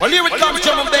Well, here it comes,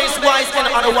 drum and bass wise, and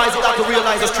otherwise you got to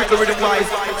realize it's strictly rhythm wise.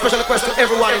 Special request to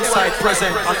everyone inside,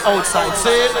 present, and outside. See?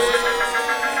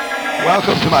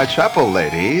 Welcome to my chapel,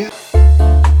 ladies.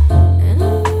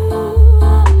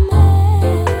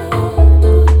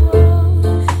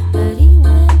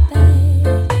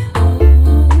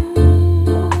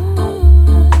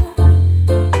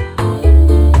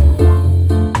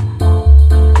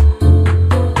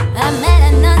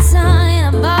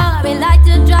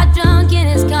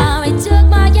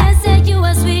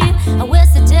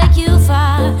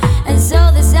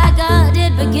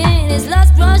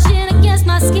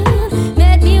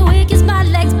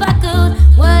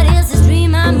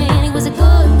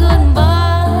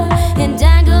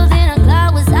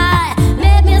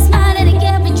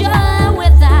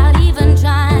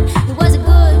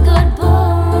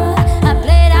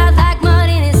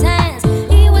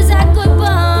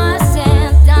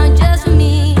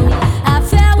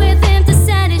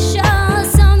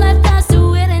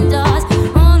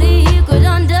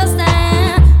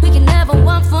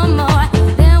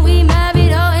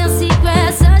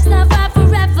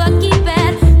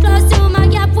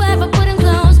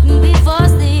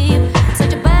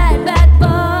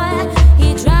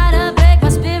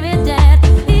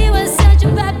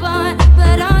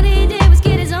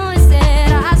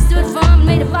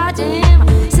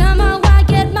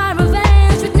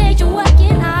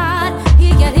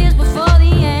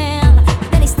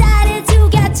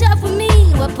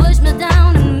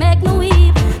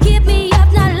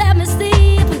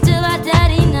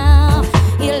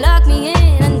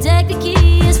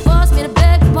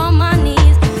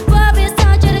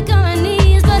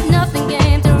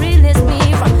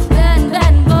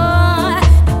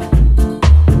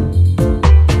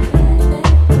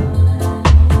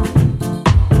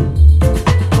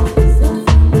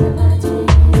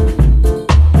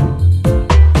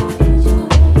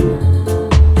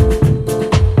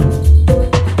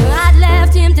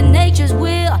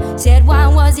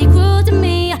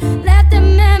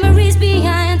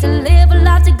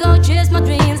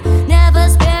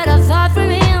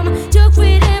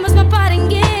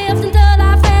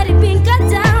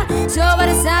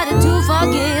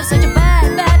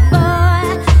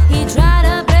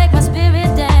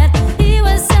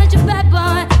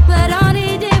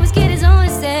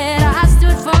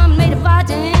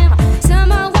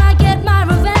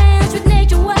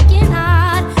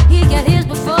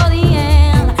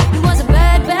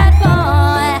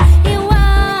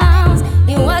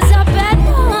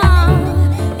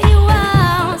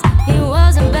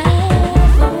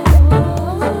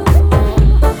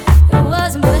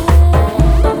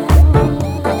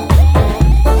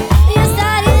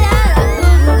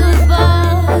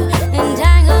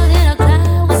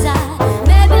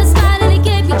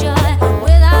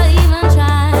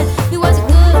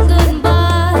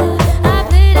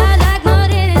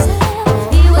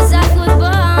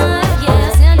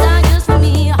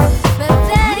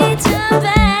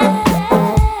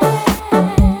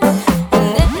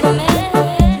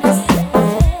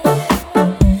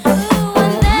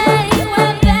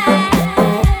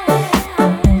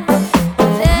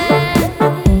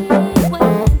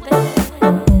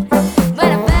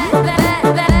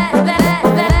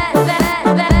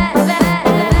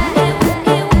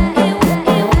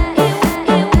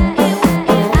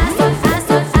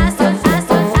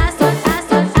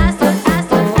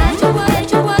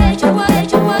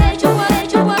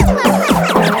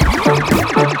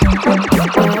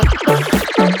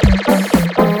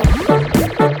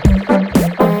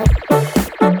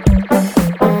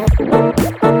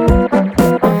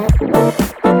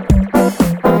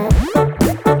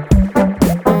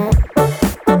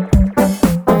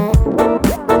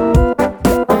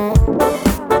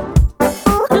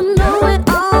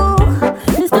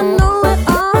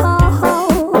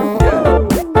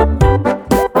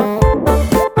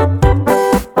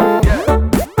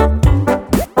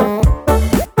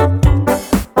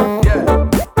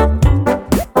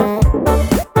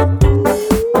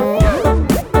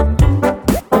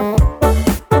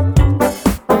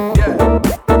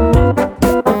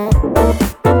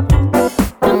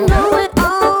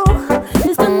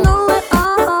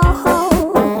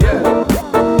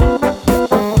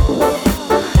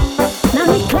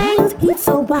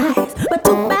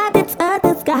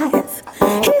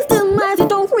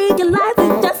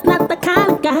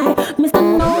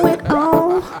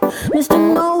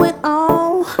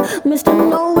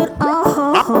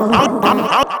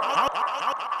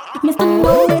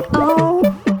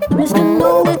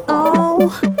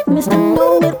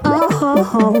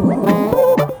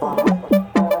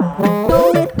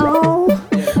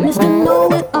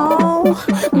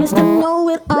 Mr. Know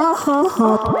It All.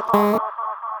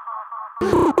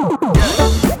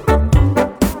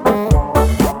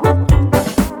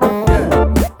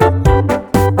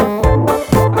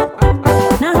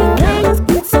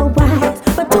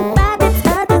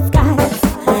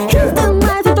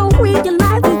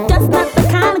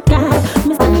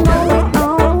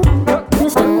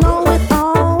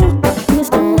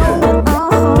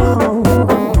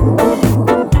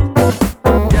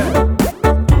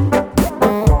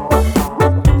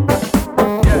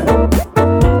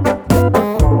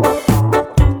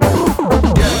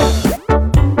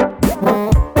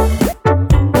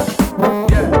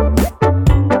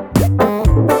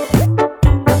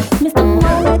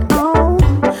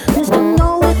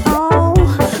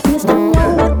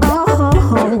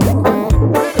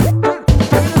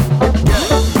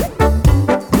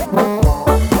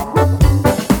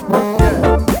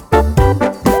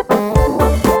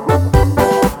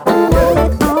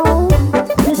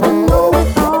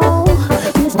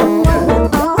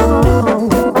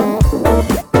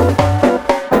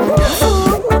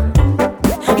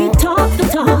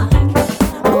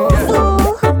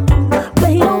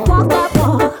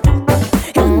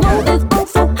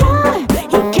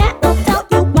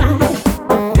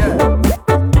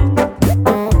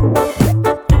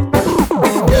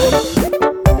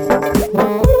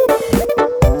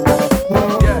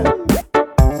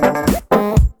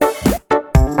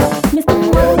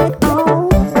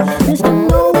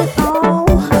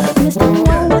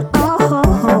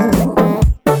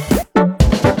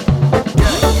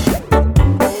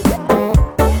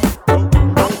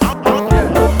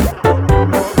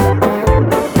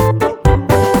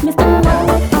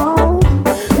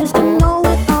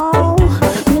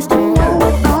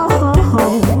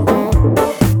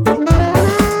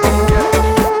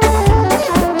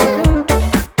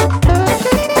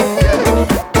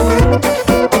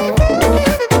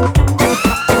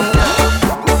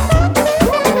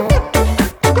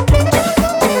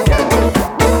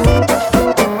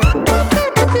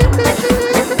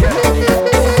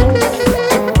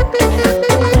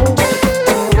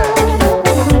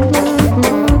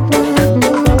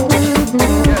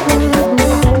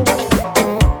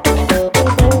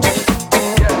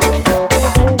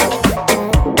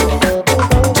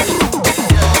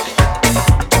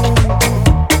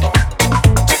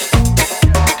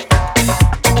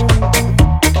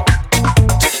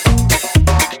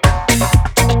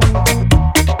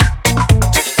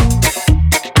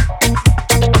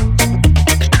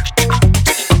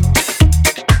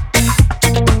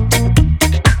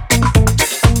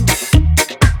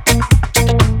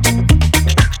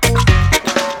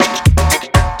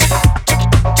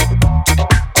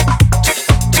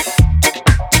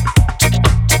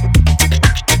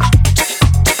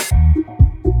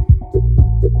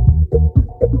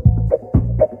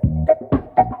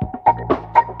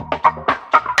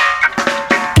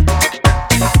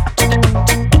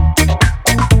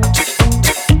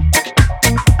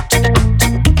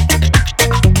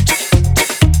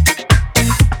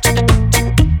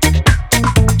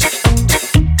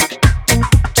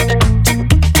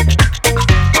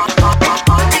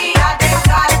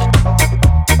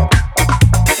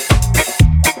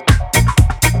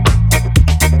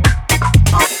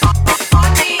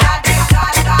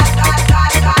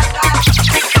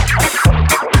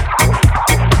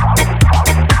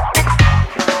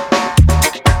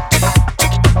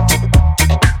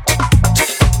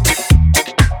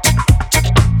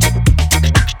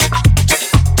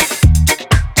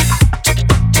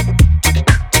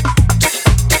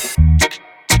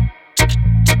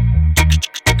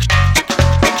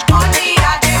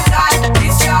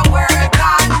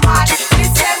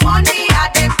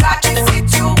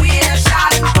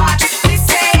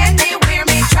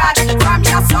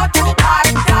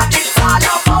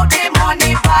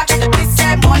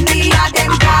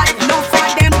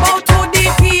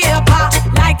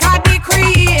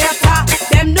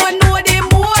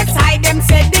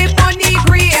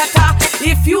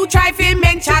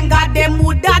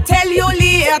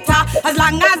 later. As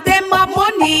long as them have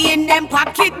money in them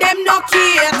pocket, them no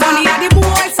care. Money are the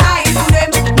more side to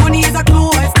them. Money is a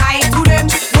close tie to them.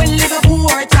 Well, is a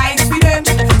poor choice for them.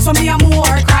 So me a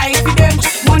more cry for them.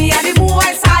 Money are the more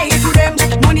side to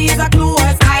them. Money is a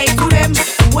close tie to them.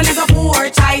 Well, is a poor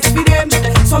choice for them.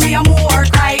 So me a more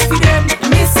cry for them.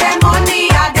 Me say money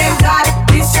are them got.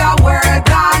 This your world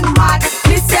gone mad.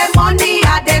 Me say money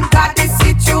are them got. The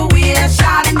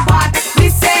situation bad. Me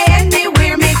say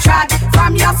anywhere me trod.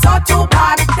 From your soul to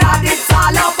bad. That it's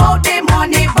all about the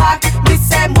money back. Me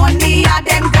say money are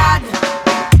them got.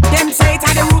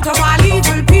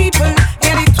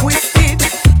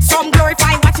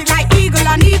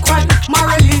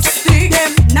 moralistic.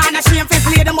 Them nana shame fi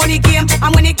play the money game,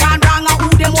 and when it gone wrong, who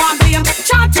them want blame?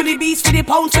 Chant to the beast for the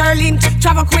pound sterling.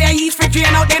 Travel queer east for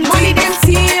drain out them money. Them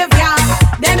savior,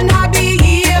 them not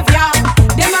behavior.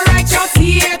 Them a righteous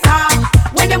hater.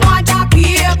 When them want that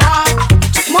paper,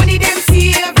 money them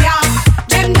savior.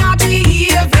 Them not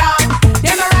behavior.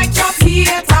 Them a righteous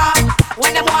hater.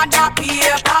 When them want that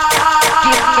paper.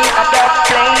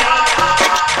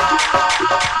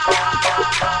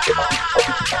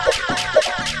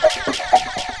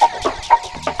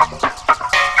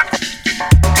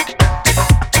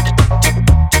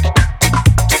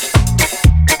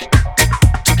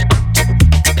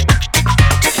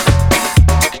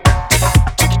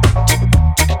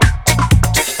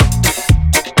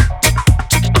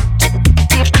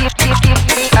 Give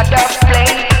me a dub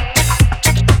plate.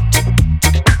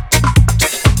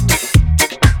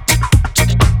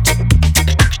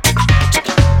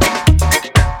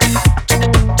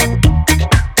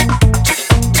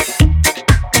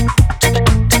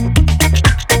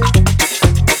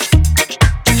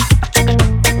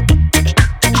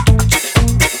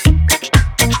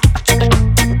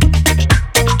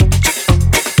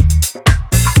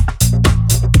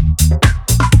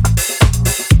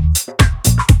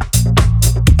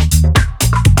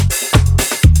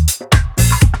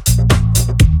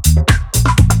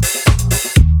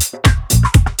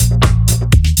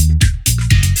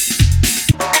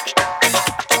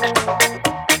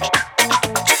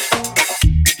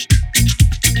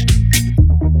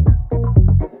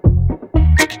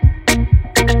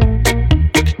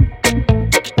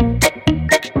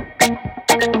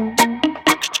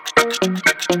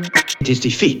 It is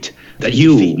defeat that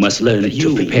you must learn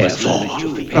to prepare for.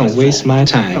 Don't waste my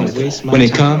time. When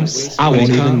it comes, I won't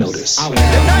even notice.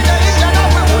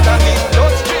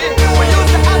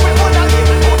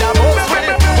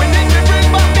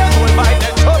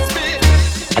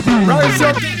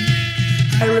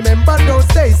 I remember those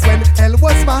days when hell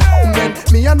was my home. When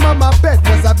me and mama bed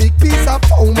was a big piece of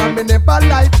foam. And me never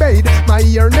lie paid, my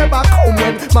ear never come.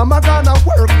 When mama gonna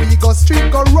work, we go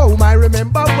street, go roam. I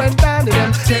remember when Danny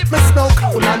them take me snow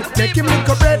cone and make him lick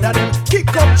a bread and them kick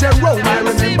up Jerome. I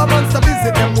remember once I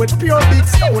visit them with pure big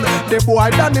stone. The boy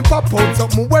Danny pop out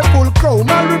something way full chrome.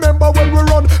 I remember when we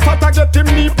run, Pata get him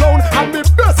knee blown. And my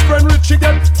best friend Richie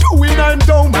get 2 in 9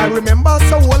 down. I remember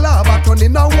so lava turn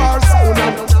in a war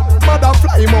zone. Mother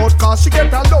fly him out cause she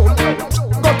get alone.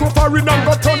 Go to foreign and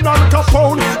go turn on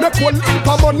Capone. Make one heap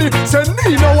of money, say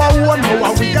Nino and one more.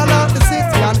 And we all out the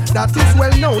city and that is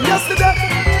well known. Yesterday,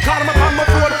 call my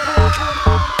phone.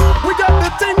 We get the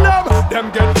thing them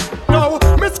get no.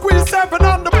 Me squeeze 7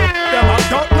 on the them I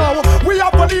don't know. We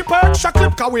have a leap extra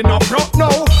clip cause we not broke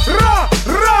now. Ra,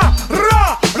 ra,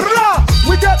 ra, ra.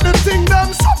 We get the thing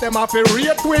them so them have a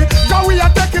rate way. Cause we are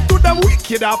taking to them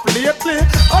wicked up lately.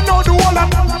 I know the whole of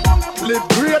live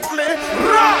greatly.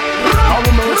 Ra, ra,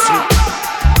 mercy.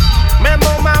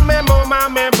 Memo,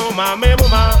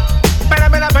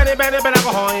 better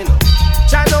go home.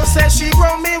 Shadow says she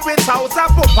grown me without a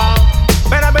papa.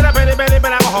 Better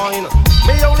go home.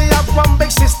 Me only have one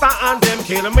big sister and them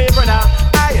killing me brother.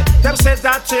 Aye, them said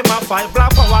that she my 5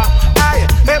 black power. Aye,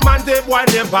 hey man, they boy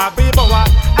them Bobby Bower.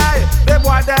 Aye, they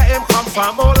boy that him come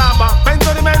from Olaba. Bend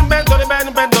to the man, better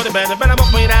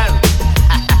up me down.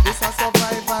 This a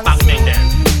survival. Back me then.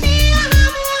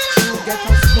 You get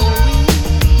a story.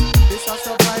 This a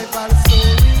survival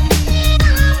story.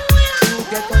 You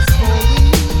get a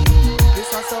story.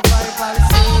 This a survival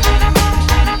story.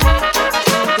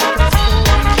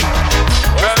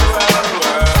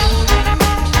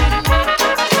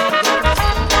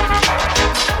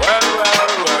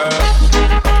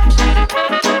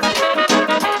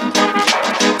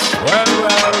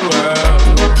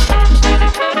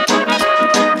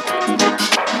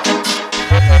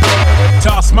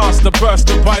 Taskmaster burst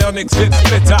the bionic zit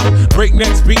splitter.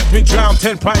 Breakneck speed, me drown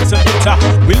 10 pints of bitter.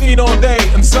 We lean all day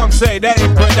and some say that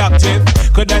ain't productive.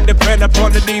 Could that depend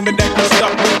upon the demon that can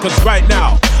stop me? Cause right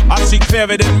now, I see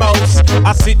clearer than most.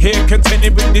 I sit here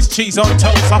contented with this cheese on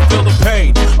toast. I feel the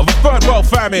pain of a third world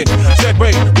famine. Said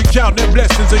wait, we count their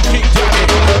blessings and keep digging.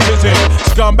 Visit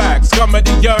scumbag, scum of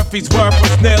the earth. He's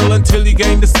worthless nil until he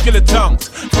gained the skill of tongues.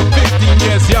 From 15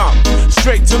 years young,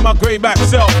 straight to my greyback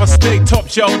self. I stay top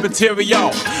shelf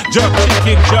material. Jerk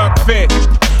chicken, jerk fish.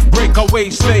 Break away,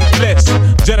 stay bliss.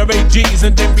 Generate G's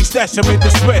and then re-stash them in the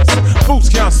Swiss. Fools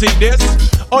can't see this.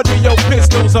 Audio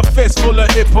pistols, a fist full of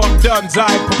hip-hop duns.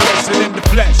 I progressing in the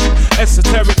flesh.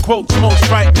 Esoteric quotes, most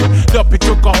frightening. Duppy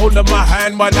took a hold of my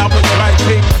hand while I was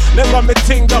writing. Leg on me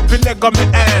ting up and leg on me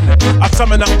hand. I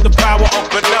summon up the power of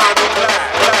banana.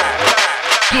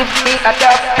 Give me a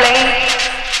dub plate.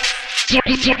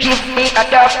 Give me a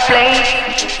dub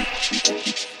plate.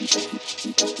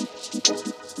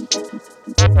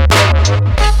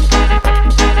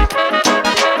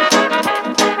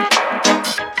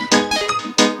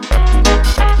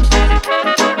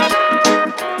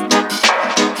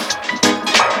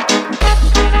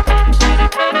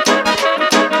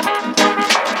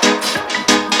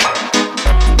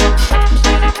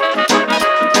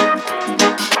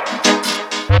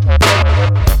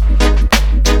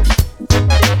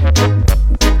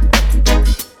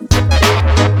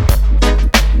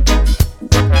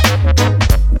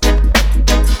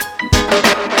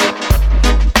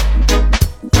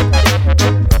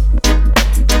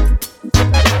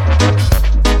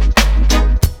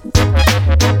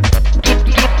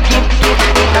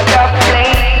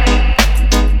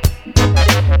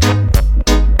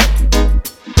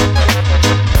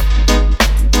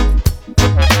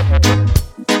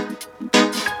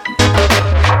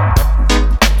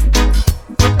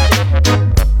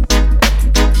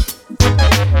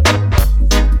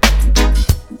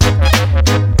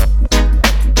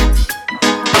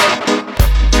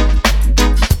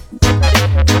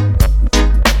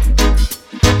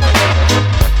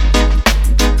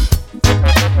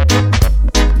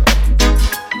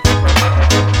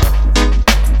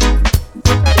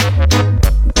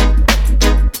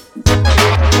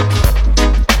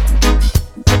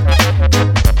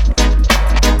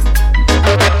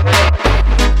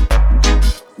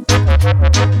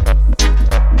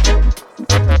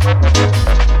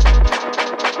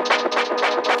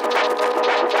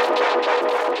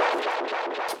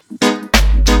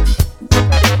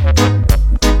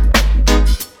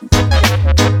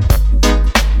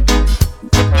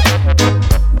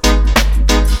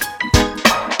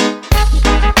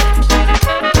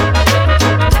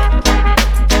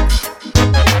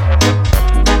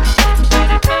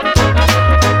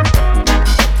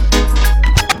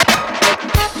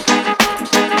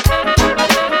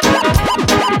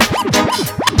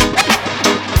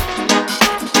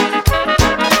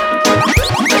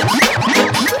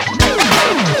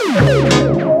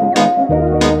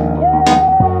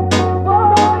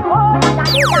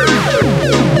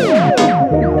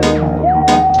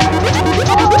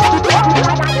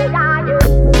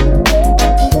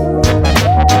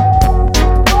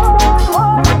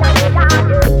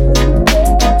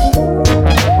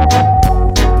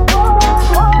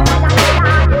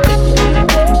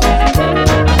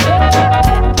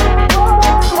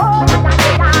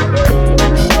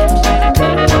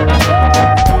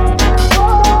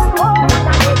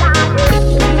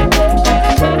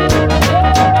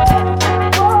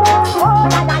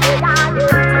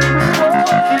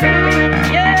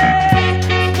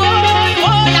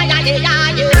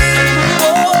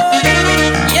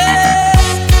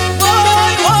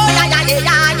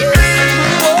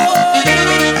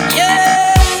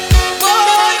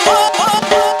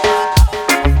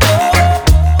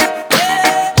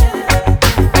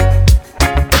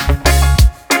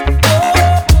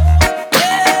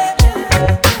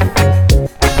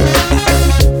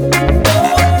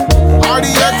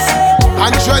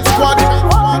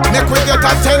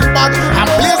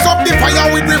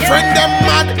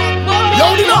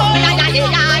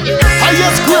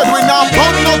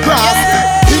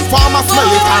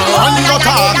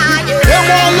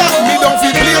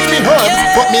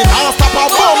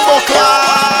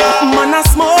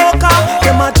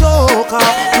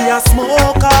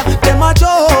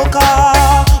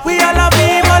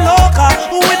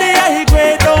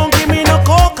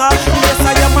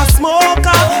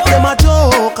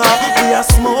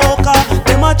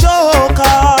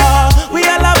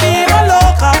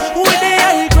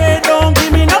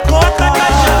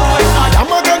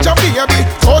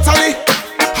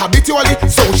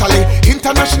 Socially,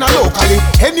 international, locally.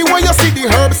 Anywhere you see the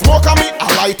herb smoke on me,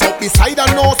 I light up beside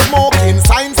and no smoking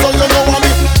sign, so you know me.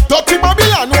 Dirty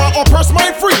Babylon want oppress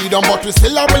my freedom, but we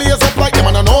still a blaze up like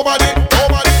them and nobody.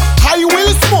 I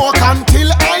will smoke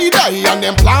until I die, and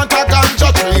them plant a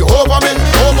ganja tree over me.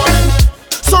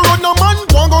 So run no man,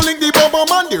 go link the bubble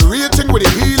man. The real thing with the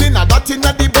healing, and that thing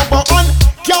at the bubble on.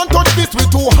 Can't touch this, we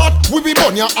too hot. We be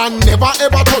burn ya and never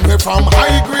ever turn me from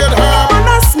high grade herb. Man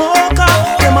a smoker,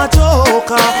 them a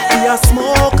joker. We a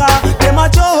smoker, them a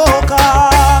joker.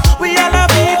 We all a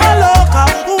people loca.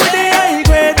 Who the high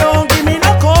grade don't give me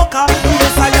no coca.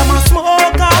 Yes I am a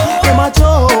smoker, them a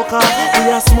joker.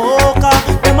 We a smoker,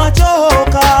 them a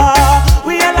joker.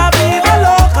 We all a people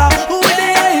loca. Who the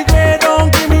high grade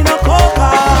don't give me no coca.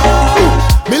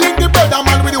 Me link the brother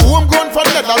man with the homegrown from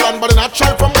Netherlands, but the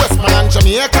natural from Westman,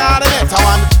 Jamaica, the better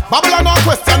one. Babylon no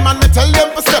question man, me tell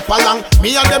them to step along.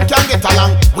 Me and them can get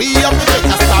along. We have to take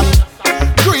a stand.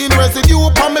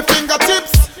 my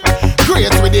fingertips. Great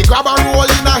with the grab and roll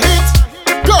in a hit.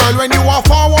 Girl, when you are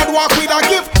forward, walk with a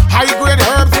gift. High grade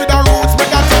herbs with the roots, make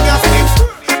that thing a sniff.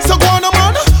 So go on,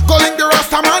 man, go link the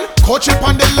Rasta man. Coach it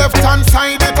on the left hand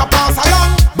side, it a pass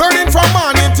along. Burning from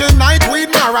morning till night, weed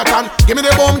marathon. Give me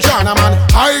the bomb Jana man,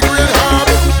 high grade herb.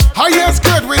 Highest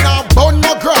grade with a bun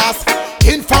no grass.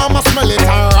 Informer smell it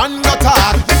and run the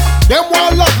talk. Them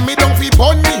wall love me, don't fi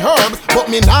bun me herbs, but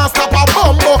me nah stop a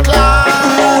bumbo class.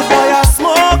 Rude boy a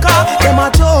smoker, them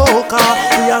a joker.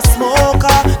 We a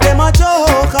smoker, them a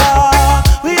joker.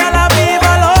 We all a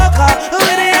viva loca.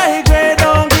 With the high grade,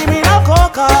 don't give me no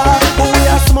coca. We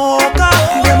a smoker,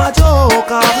 them a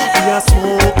joker. We a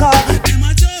smoker, them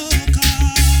a joker.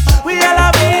 We all a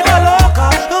viva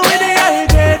loca. With the high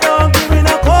grade, don't give me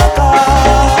no coca.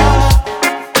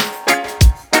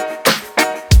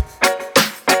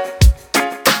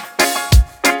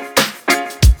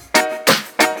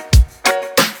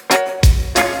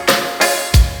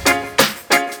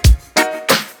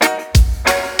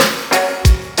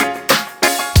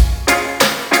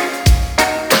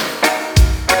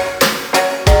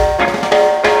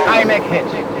 I make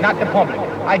hits, not the public.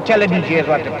 I tell the DJs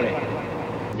what to play.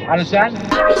 Understand?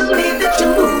 I believe that you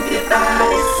move your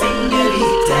body,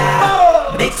 señorita.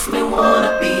 Makes me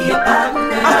wanna be your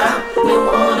partner. We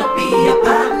wanna be your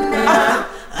partner.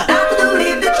 I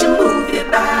believe that you move your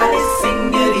body,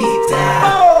 señorita.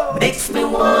 Makes me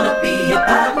wanna be your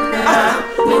partner.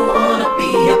 We wanna be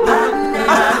your partner.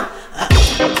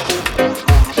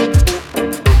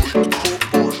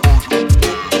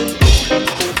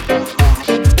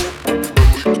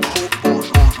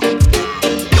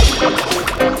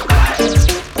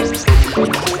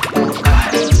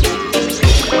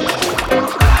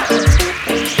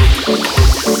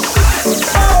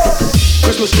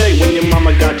 Christmas Day when your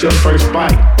mama got your first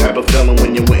bite. Type of feeling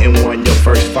when you went and won your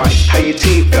first fight. How your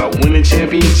team felt winning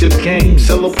championship game.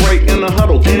 Celebrate in a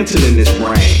huddle, dancing in this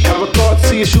rain. Have a thought,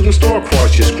 see a shooting star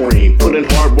across your screen. Put in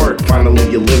hard work, finally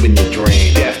you're living your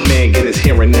dream. Deaf man get his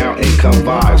hearing now, income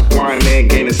vibes. Blind man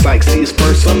gaining sight, see his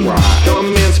first sunrise.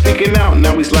 Dumb man speaking out,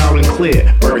 now he's loud and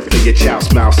clear. Birthday, your child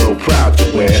smile so proud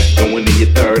you wear. Going to your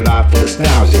third eye for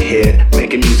nostalgia here.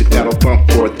 Making music that'll thump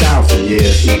for 1,000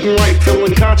 years. Eating right,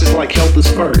 feeling conscious like health is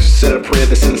first. Said a prayer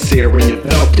that's sincere and you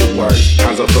felt it worse.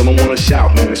 Times I feel I wanna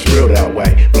shout, man, it's real that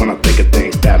way. When I think of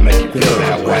things that make you feel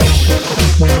that way.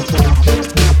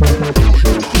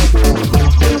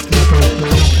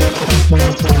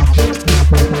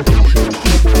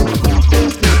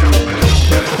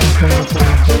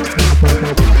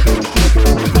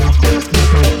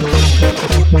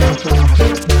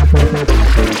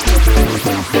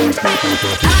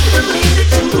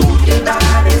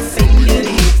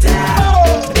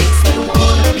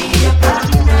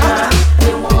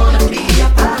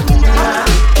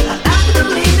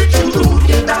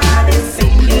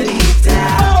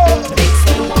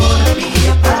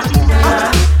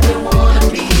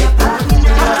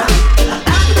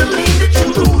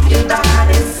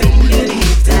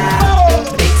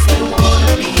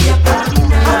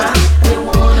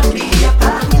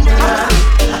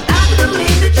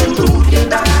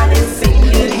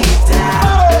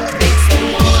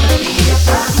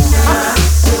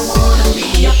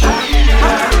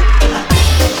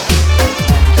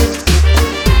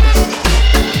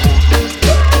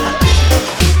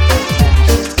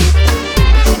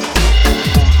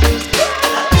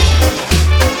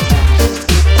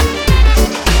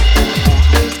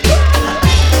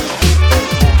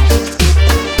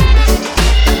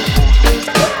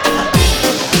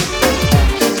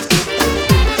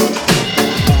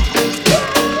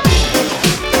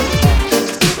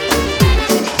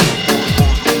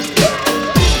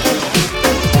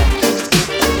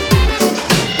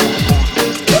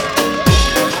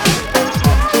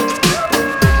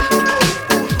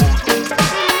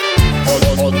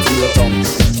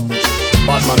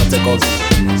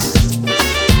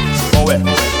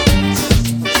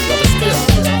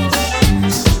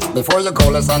 Before you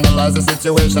call, let's analyze the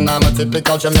situation. I'm a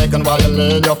typical Jamaican while you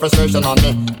laid your frustration on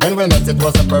me. When we met, it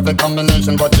was a perfect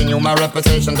combination, but you knew my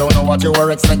reputation. Don't know what you were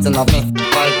expecting of me.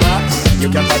 Like that, you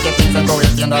can pack your things and go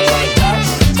your and I like that.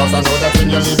 Cause I know that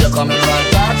when you leave, you're coming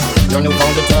right back. Your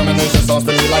newfound determination sounds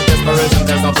to me like desperation.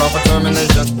 There's no proper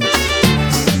termination.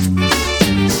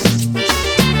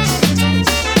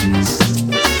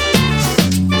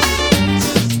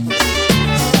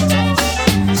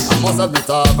 Must a bit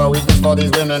of a weakness for all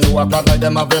these women who act like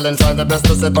them a villain, trying their best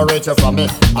to separate you from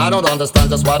me. I don't understand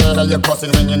just why the hell you're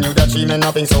cussing when you knew that she meant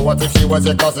nothing. So what if she was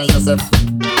your cousin? You said,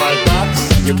 like that,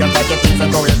 you can pack your things and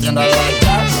go if you not like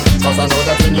that. Cause I know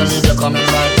that when you leave you're coming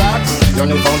right back. Your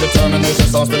newfound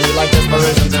determination sounds to me like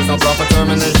desperation. There's no proper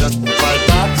termination. Like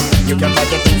that, you can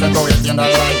pack your things and go if you not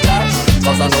like that.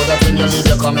 Cause I know that when you leave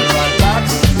you're coming right back.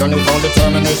 Your newfound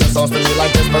determination sounds to me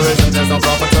like desperation. There's no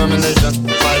proper termination.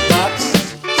 Like that,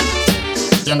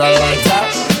 you not like that.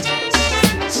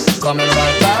 Coming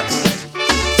right back.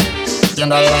 You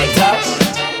not like that.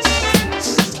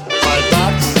 Like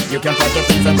that, you can pack your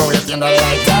things and go if you not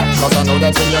like that. Cause I know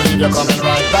that when you leave you're coming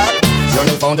right back. Your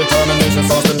newfound determination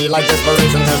sounds to me like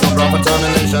desperation. There's no proper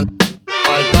termination.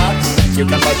 Like that, you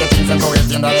can pack your things and go if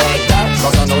you not like that.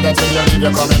 Cause I know that when you leave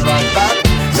you're coming right back.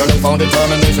 Your newfound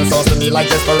determination sounds to me like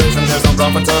desperation. There's no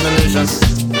proper termination.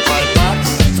 Like that,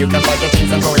 you can pack your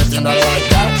things and go if you not like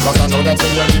that. Cause I know that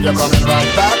when you leave you're coming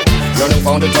right back. Your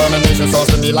newfound determination sounds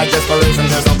to me like desperation.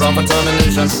 There's no proper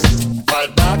termination.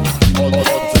 Fight back, hold on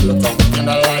to your tongue. You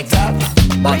not like that?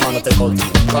 Back on the take hold.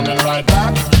 Coming right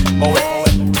back. Oh wait,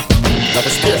 let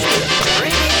us steer.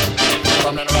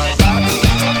 Coming right back.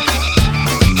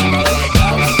 You not like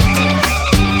that?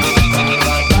 Coming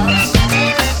right back.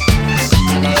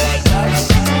 You not like that?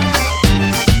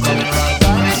 Coming right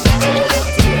back. Hold on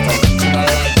to your tongue. You not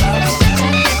like that?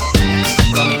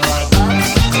 Coming right back.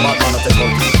 Back on the take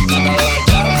hold. You not like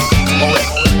that? Oh wait,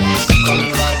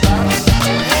 coming right back.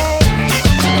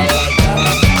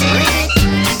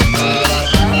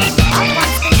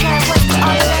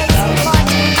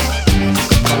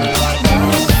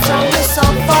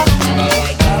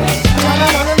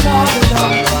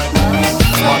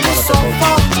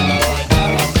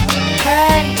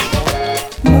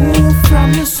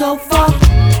 Sofa,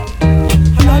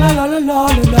 la la la la la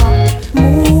la.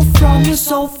 Move from your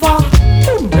sofa.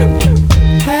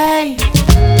 Hey,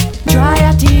 try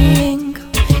a thing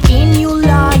in your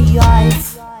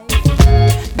life.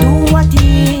 Do a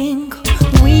thing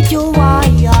with your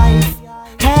wife.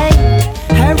 Hey,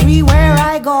 everywhere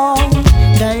I go,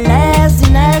 the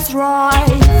laziness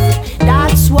rise.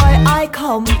 That's why I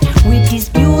come with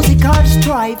this musical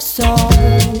strife. So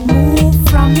move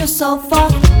from your sofa.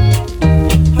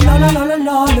 La la la la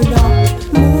la la.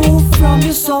 Move from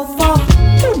your sofa.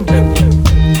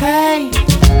 Hey,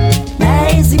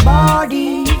 lazy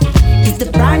body is the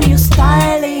brand new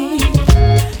styling.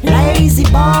 Lazy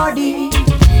body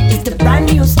is the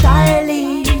brand new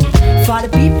styling. For the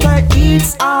people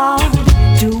it's hard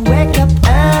to wake up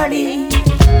early.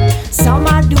 Some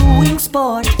are doing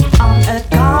sport on a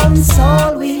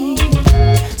console wheel.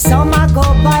 Some are go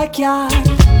backyard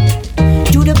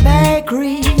to the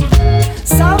bakery.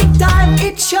 Sometimes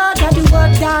it's short to do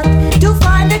work that to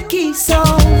find the key. So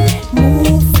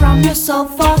move from your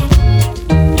sofa.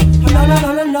 La la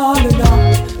la la la la.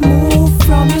 Move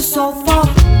from your sofa.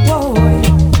 Whoa.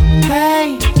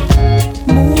 Hey,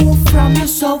 move from your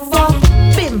sofa.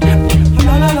 Bim.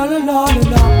 La la la la la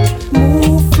la.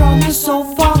 Move from your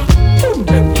sofa.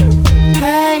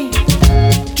 Hey,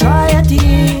 try a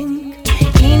thing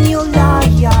in your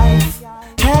life.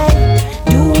 Hey,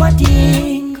 do a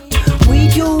thing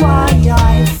with your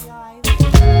wife.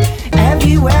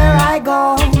 Everywhere I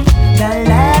go, the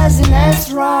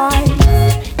laziness rise.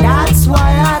 That's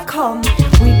why I come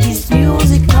with this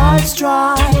musical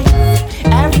strife.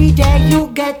 Every day you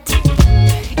get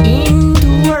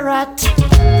into a rut.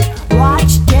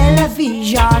 Watch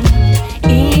television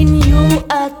in you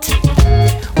at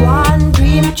one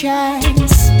dream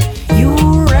chance. You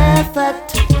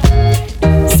effort.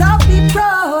 So be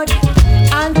proud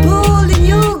and pulling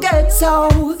you get so.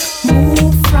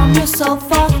 Move from your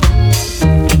sofa.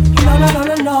 La la la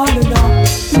la la la.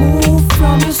 Move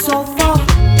from your sofa.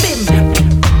 Bim.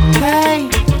 Hey,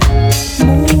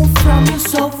 move from your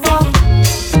sofa.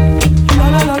 La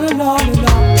la la la la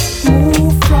la.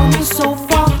 Move from your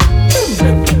sofa.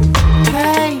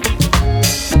 Hey.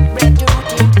 Break to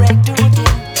it, break to it,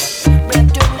 break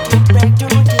to it, break to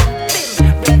it.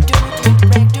 Break to it,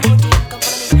 break to it. Come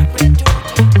for me, break to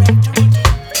it, break to it.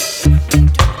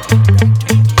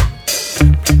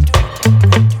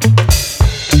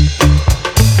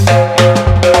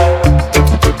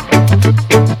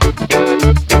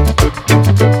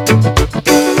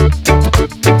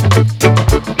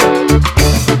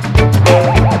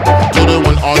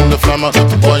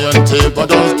 Boy and tape, I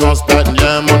don't trust that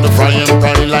yam on the frying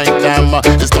pan like them.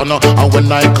 It's done and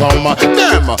when I come,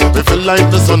 damn, we feel like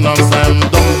the sun and Sam.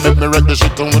 Don't make me wreck the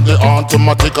shit with the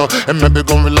automatic. And maybe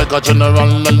going like a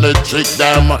General Electric,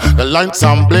 damn. The lights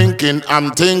I'm blinking, I'm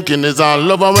thinking is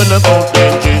all over when I'm out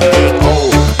there drinking.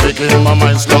 Oh, making my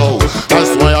mind slow.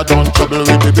 That's why I don't trouble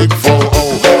with the big foe.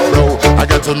 Oh, bro, I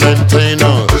got to maintain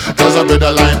her, cause I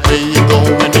better like me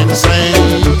going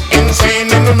insane.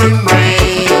 Insane in the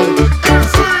membrane.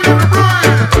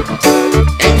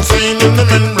 Insane in the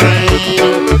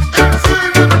membrane.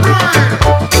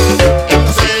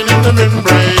 Insane in the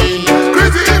membrane.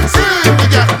 Crazy insane, you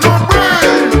got no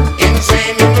brain.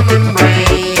 Insane in the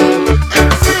membrane.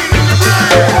 Insane in the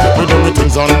brain. We do me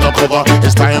things on the cover.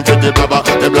 It's time for the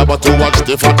blabber to watch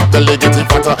the fat belly getting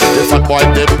fatter. The fat boy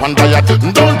dip on diet.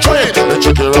 Don't try it. The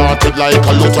chicken rotted like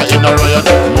a looter in a riot.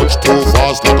 Much too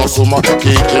fast like a summer,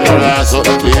 kicking her ass,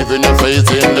 leaving your face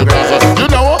in the grass. You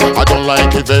know I don't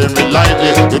like it very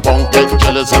lightly. The punk get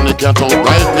jealous and they can't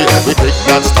outright me. We pick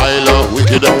that style,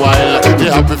 wicked and wild.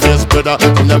 The happy face brother,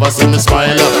 you never see me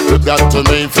smile. We got to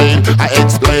maintain, I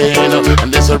explain.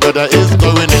 And this brother is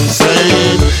going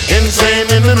insane. Insane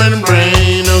in the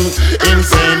membrane.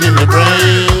 Insane in the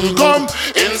brain. Come,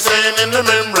 insane in the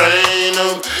membrane.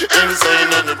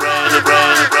 Insane in the brain, the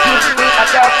brain, the brain. Give me a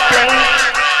dub plane.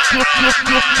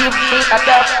 Give me a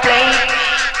dub plane.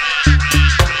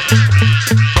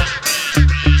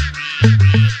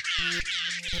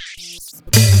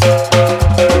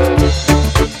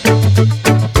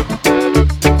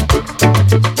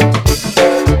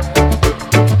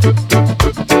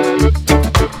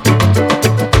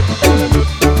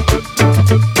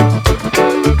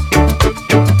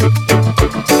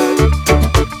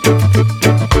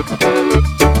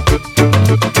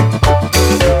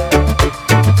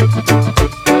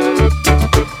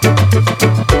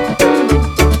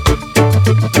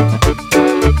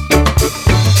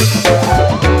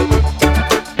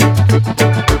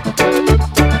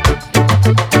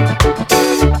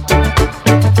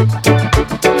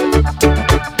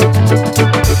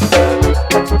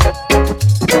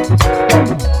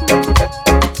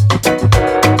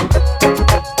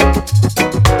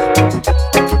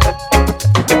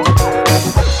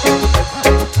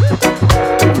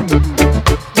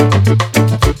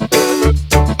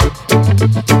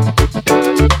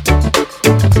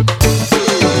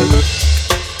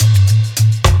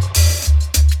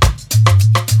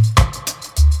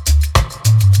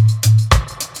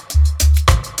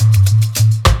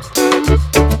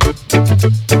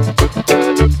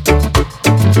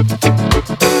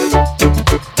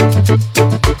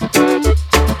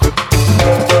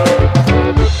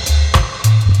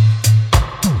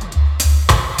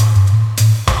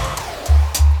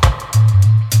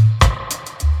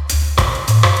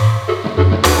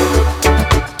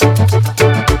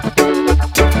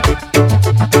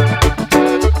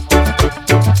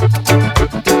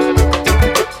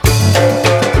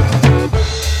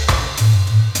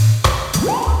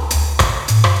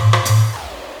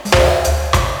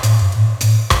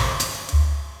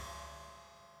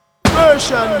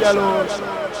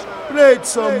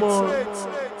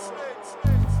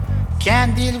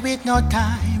 Can't deal with no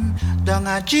time, don't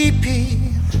a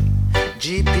GP.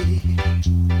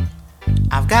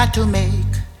 I've got to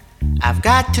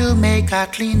make a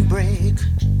clean break.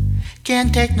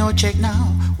 Can't take no check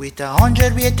now with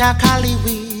 100 weight of Cali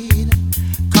weed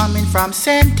coming from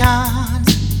St.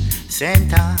 Anne's.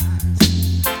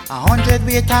 100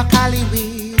 weight of Cali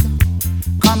weed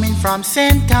coming from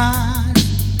St. Anne's.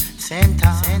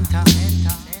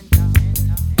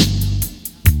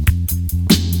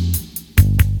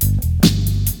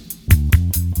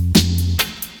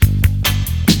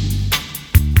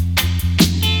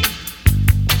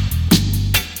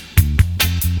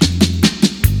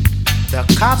 The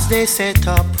cops they set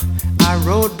up a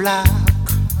roadblock,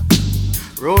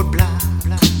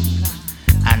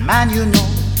 and man you know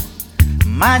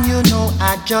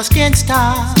I just can't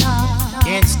stop.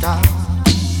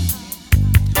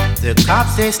 The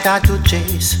cops they start to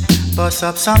chase, bust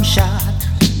up some shot.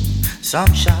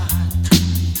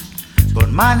 But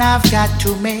man I've got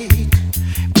to make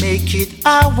it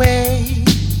away,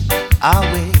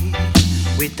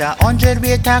 with 100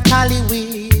 weight of Cali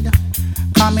weed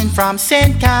coming from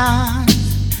St.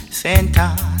 Anne's.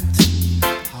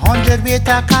 100 weight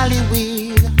of Cali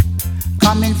weed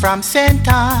coming from St.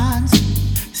 Anne's.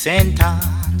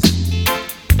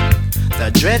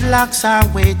 The dreadlocks are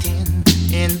waiting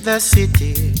in the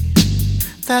city,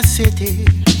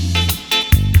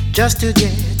 just to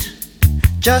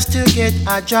get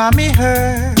a jar me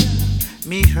her.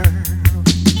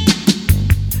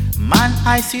 Man,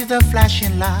 I see the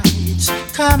flashing lights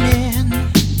coming.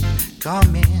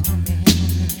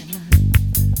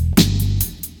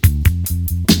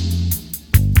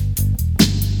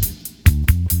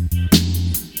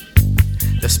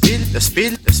 The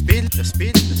speed.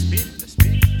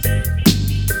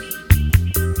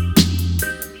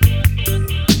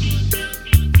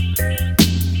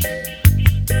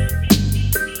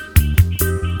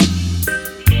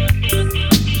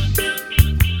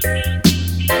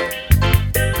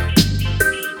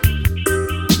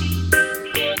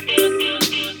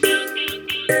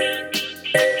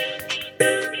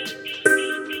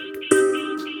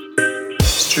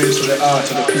 straight to the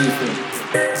heart of the people.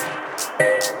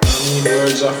 I mean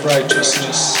words of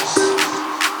righteousness,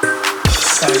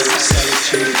 silent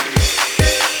solitude.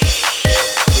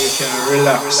 You can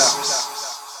relax,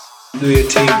 do your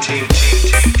thing.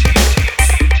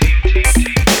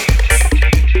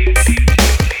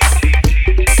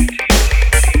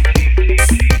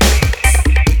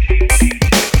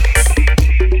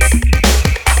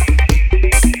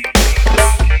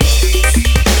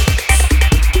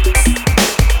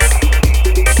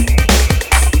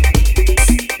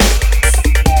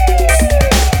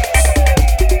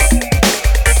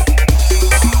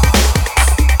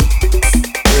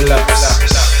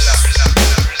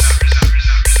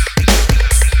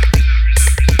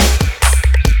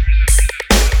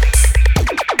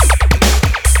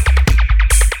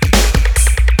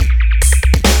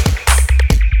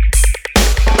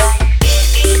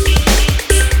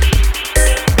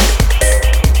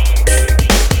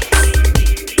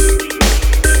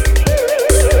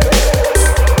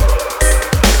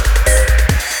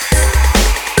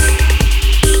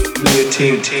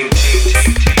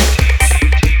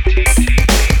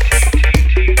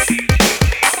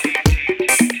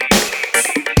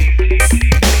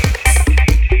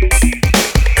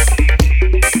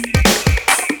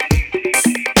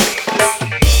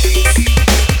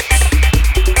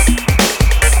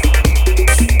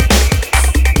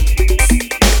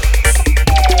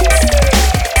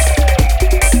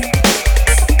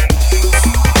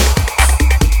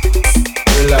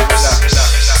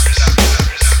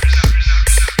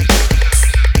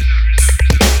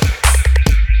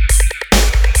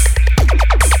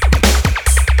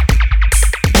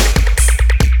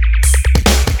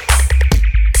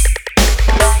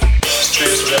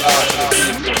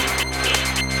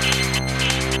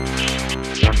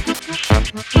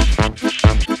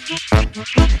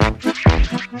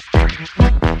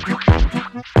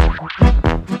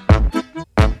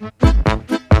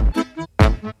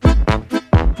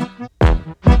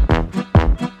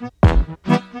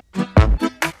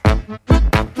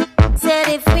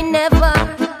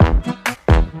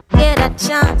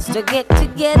 To get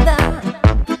together,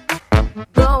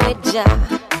 go with ya.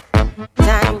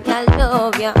 Time I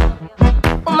love ya.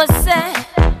 Must say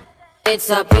it's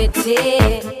a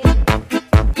pity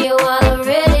you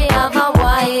already have a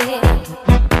wife,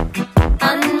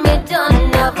 and me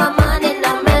don't have a man in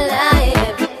my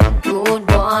life. Good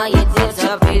boy, it is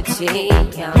a pity.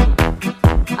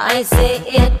 I say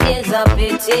it is a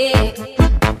pity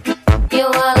you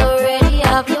already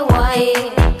have your wife.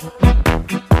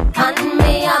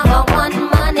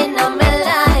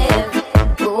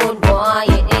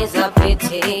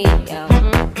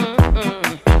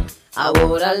 I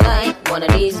woulda liked one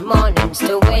of these mornings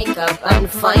to wake up and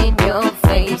find your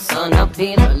face on a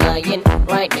pillow lying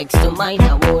right next to mine.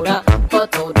 I woulda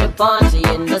put out the party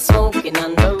and the smoking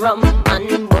and the rum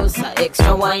and bust a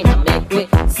extra wine and make we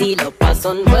seal up a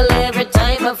sun. Well, every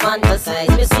time I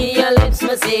fantasize, me see your lips,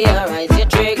 me see your eyes, your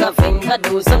trigger finger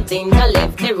do something. I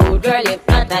left the road, girl,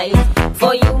 hypnotized.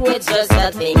 For you, it's just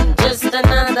a thing, just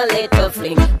another little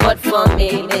fling. But for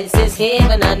me, this is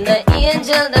heaven and the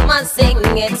angel that must sing.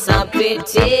 It's a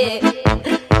pity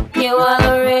you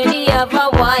already have a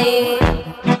wife,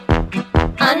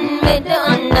 and me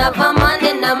don't have a man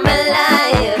in my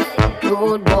life.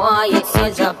 Good boy, it's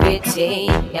such a pity.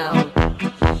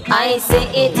 I say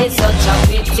it is such a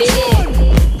pity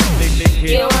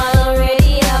you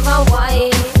already have a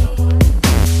wife,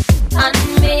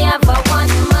 and me have a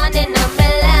one man in my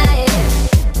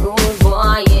life. Good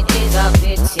boy, it is a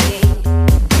pity.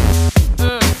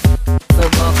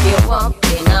 Fuck you up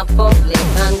in a public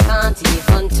and can't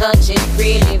even touch it.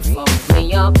 Really fuck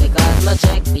me up because my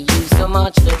check for you so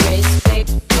much. The respect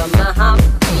from my heart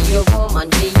to your woman,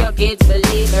 to your kids.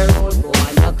 Believe her old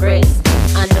boy, no Chris.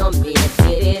 I know me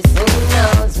it is. Who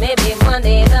knows? Maybe one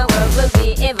day the world will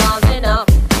be evolving up.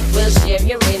 We'll share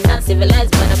you in a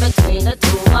civilized manner between the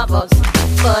two of us.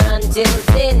 But until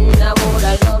then, I would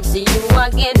love to see you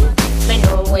again. I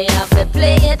know we have to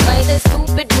play it by the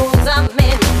stupid rules of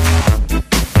men.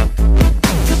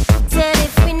 Said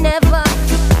if we never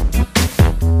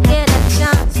get a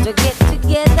chance to get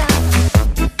together,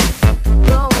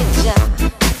 go with ya.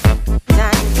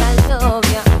 Time I love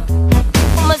ya.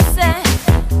 Must say,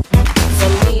 so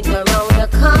meet me around the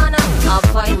corner. I'll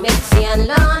find Mitzi and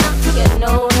Lana. You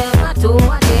know them, I do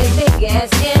what they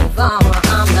biggest informer.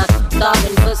 I'm not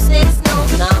starving for sex, no,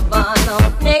 not bar, no,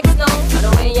 next, no. By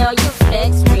the way how you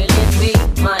flex really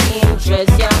pique my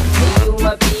interest, yeah. The you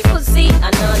are people see,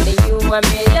 and none of you are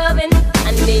me loving,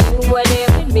 and the you are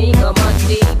there with me, come on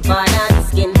deeper than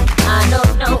skin. I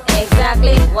don't know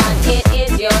exactly what it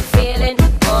is you're feeling,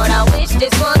 but I wish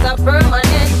this was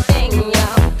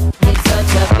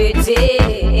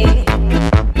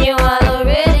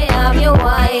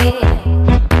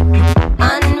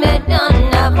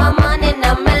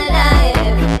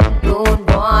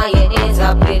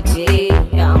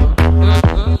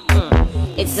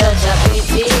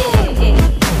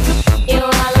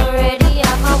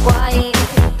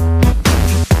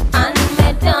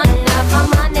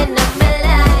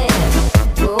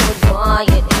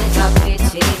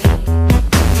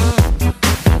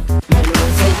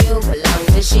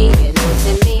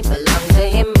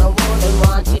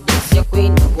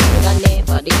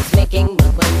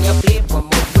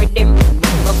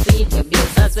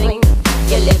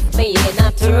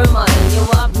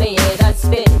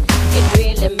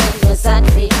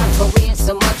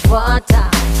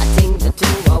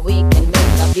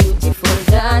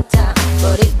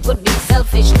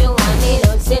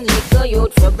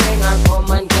bring her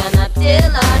home and cannot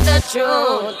tell her the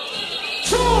truth.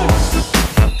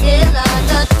 Tell her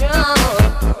the truth.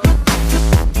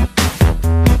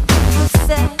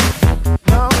 Say,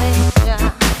 no way,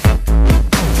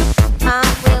 I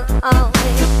will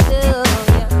always do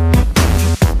ya.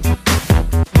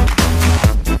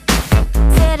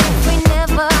 Said if we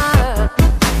never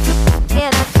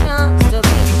get a chance to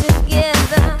be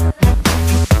together,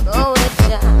 go with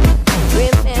ya.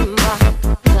 Remember,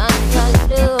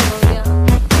 hallelujah.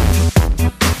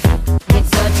 It's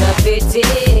such a pity.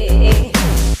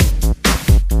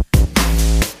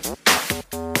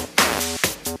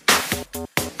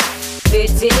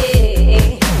 Pity.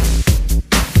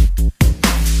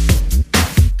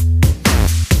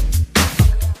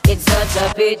 It's such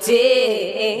a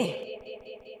pity.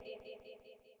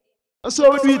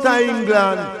 So we do it in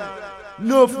England.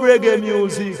 No reggae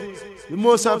music. You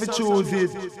must have to choose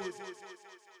it.